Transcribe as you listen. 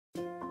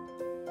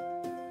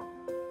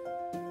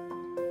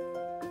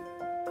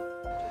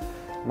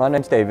My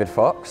name's David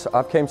Fox.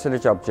 I've came to the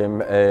Job Gym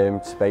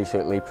to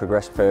basically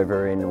progress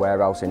further in the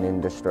warehousing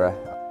industry.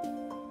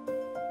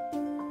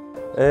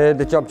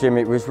 The Job Gym,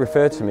 it was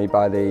referred to me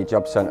by the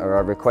Job Centre. I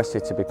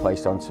requested to be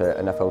placed onto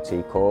an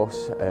FLT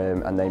course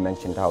and they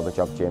mentioned how the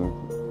Job Gym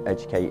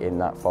educate in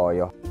that for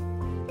you.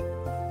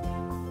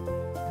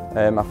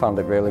 I found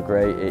it really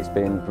great. It's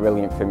been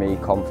brilliant for me,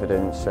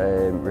 confidence,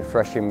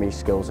 refreshing me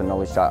skills and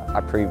knowledge that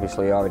I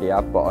previously already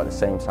had, but at the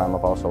same time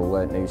I've also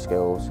learnt new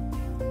skills.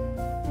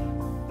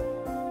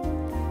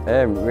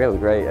 Really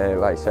great,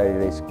 like I say,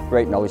 there's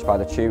great knowledge by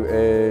the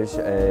tutors,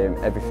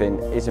 everything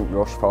isn't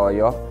rushed for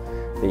you.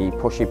 They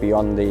push you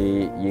beyond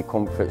your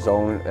comfort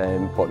zone,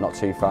 but not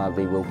too far.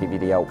 They will give you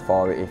the help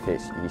for it if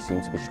you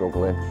seem to be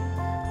struggling.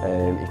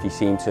 If you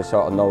seem to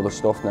sort of know the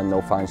stuff, then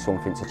they'll find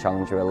something to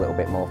challenge you a little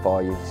bit more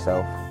for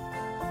yourself.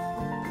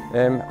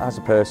 As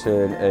a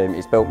person,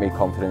 it's built me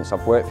confidence.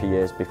 I've worked for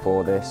years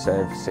before this,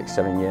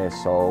 6-7 years,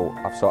 so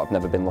I've sort of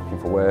never been looking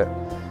for work.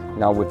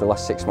 Now with the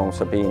last 6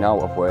 months of being out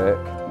of work,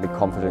 the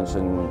confidence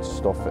and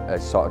stuff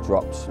has sort of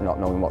dropped, not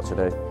knowing what to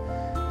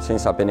do.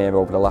 Since I've been here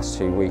over the last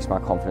 2 weeks, my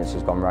confidence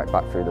has gone right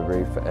back through the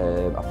roof.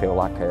 I feel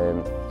like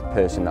the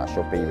person that I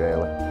should be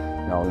really,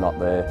 not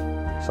the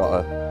sort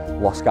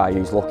of lost guy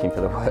who's looking for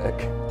the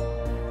work.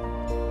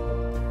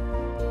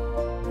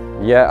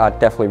 Yeah, I'd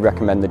definitely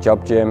recommend the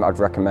Job Gym. I'd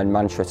recommend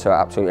Manchester to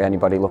absolutely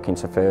anybody looking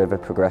to further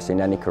progress in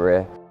any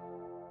career.